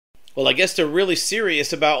Well, I guess they're really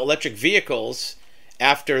serious about electric vehicles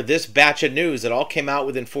after this batch of news that all came out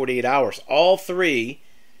within 48 hours. All three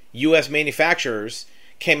U.S. manufacturers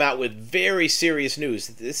came out with very serious news.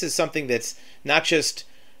 This is something that's not just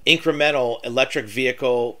incremental electric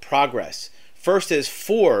vehicle progress. First is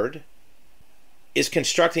Ford is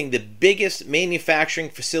constructing the biggest manufacturing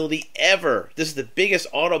facility ever. This is the biggest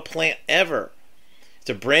auto plant ever. It's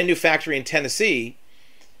a brand new factory in Tennessee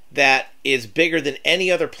that is bigger than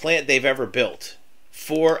any other plant they've ever built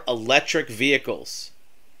for electric vehicles.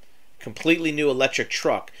 Completely new electric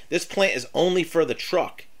truck. This plant is only for the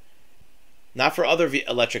truck, not for other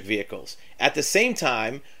electric vehicles. At the same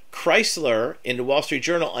time, Chrysler in the Wall Street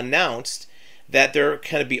Journal announced that they're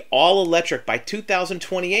going to be all electric by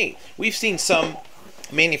 2028. We've seen some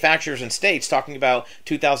manufacturers and states talking about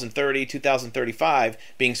 2030, 2035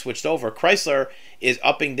 being switched over. Chrysler is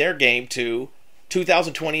upping their game to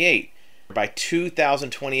 2028. By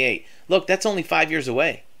 2028. Look, that's only 5 years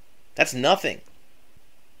away. That's nothing.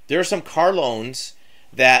 There are some car loans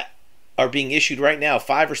that are being issued right now,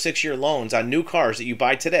 5 or 6 year loans on new cars that you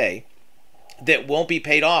buy today that won't be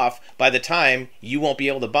paid off by the time you won't be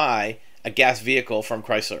able to buy a gas vehicle from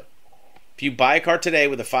Chrysler. If you buy a car today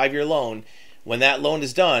with a 5-year loan, when that loan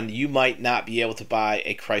is done, you might not be able to buy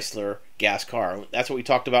a Chrysler gas car. That's what we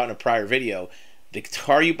talked about in a prior video. The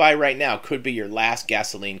car you buy right now could be your last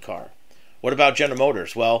gasoline car. What about General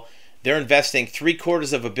Motors? Well, they're investing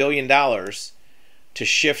 $750 million to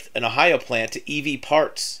shift an Ohio plant to EV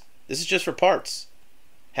parts. This is just for parts.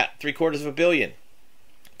 $750 million.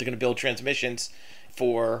 They're going to build transmissions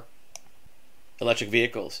for electric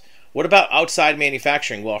vehicles. What about outside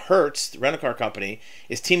manufacturing? Well, Hertz, the rental car company,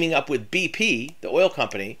 is teaming up with BP, the oil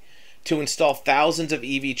company, to install thousands of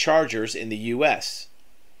EV chargers in the U.S.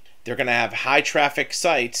 They're going to have high traffic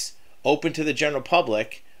sites open to the general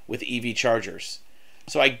public with EV chargers.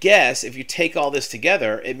 So I guess if you take all this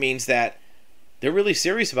together, it means that they're really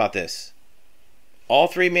serious about this. All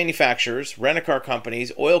three manufacturers, rent-a-car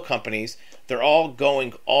companies, oil companies, they're all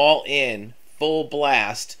going all in, full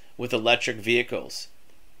blast with electric vehicles.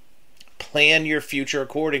 Plan your future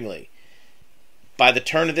accordingly. By the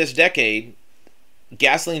turn of this decade,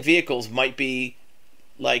 gasoline vehicles might be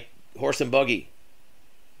like horse and buggy.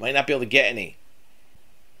 Might not be able to get any.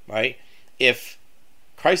 Right? If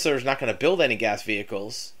Chrysler is not going to build any gas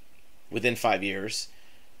vehicles within 5 years,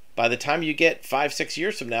 by the time you get 5-6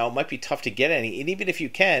 years from now, it might be tough to get any. And even if you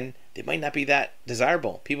can, they might not be that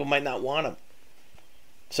desirable. People might not want them.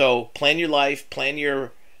 So plan your life, plan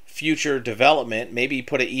your future development. Maybe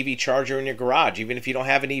put an EV charger in your garage, even if you don't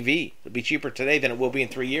have an EV. It'll be cheaper today than it will be in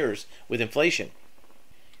 3 years with inflation.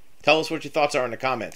 Tell us what your thoughts are in the comments.